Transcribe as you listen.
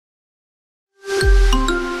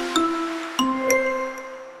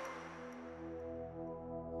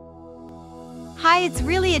it's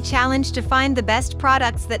really a challenge to find the best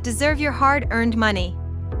products that deserve your hard-earned money.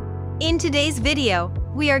 In today's video,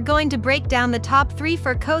 we are going to break down the top 3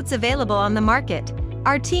 fur coats available on the market.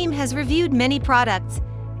 Our team has reviewed many products,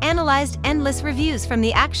 analyzed endless reviews from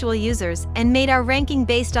the actual users, and made our ranking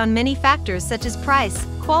based on many factors such as price,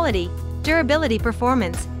 quality, durability,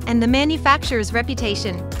 performance, and the manufacturer's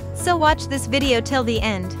reputation. So watch this video till the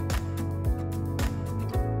end.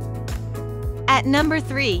 At number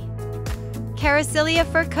 3. Caracilia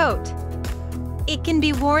fur coat. It can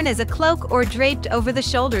be worn as a cloak or draped over the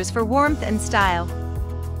shoulders for warmth and style.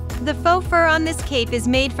 The faux fur on this cape is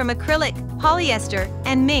made from acrylic, polyester,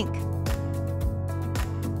 and mink.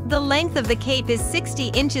 The length of the cape is 60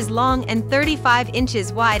 inches long and 35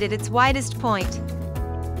 inches wide at its widest point.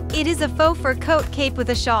 It is a faux fur coat cape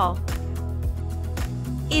with a shawl.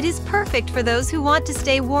 It is perfect for those who want to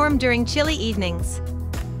stay warm during chilly evenings.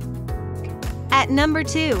 At number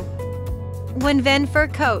 2. WenVen fur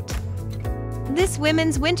coat. This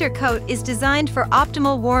women's winter coat is designed for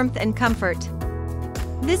optimal warmth and comfort.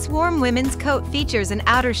 This warm women's coat features an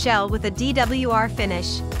outer shell with a DWR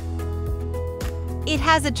finish. It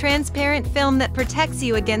has a transparent film that protects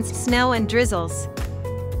you against snow and drizzles.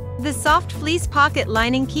 The soft fleece pocket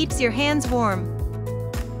lining keeps your hands warm.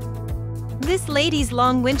 This lady's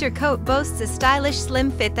long winter coat boasts a stylish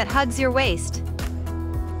slim fit that hugs your waist.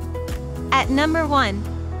 At number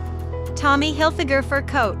 1. Tommy Hilfiger fur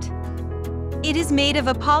coat. It is made of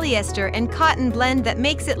a polyester and cotton blend that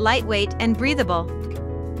makes it lightweight and breathable.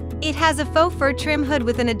 It has a faux fur trim hood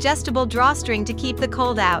with an adjustable drawstring to keep the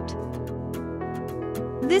cold out.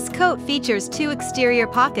 This coat features 2 exterior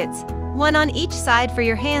pockets, one on each side for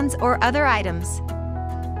your hands or other items.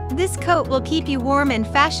 This coat will keep you warm and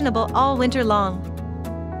fashionable all winter long.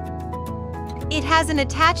 It has an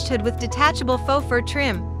attached hood with detachable faux fur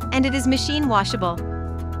trim, and it is machine washable.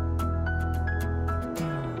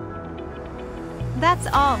 That's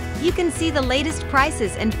all. You can see the latest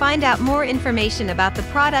prices and find out more information about the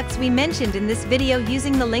products we mentioned in this video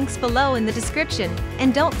using the links below in the description.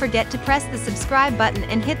 And don't forget to press the subscribe button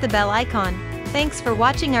and hit the bell icon. Thanks for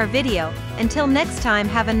watching our video. Until next time,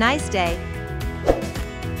 have a nice day.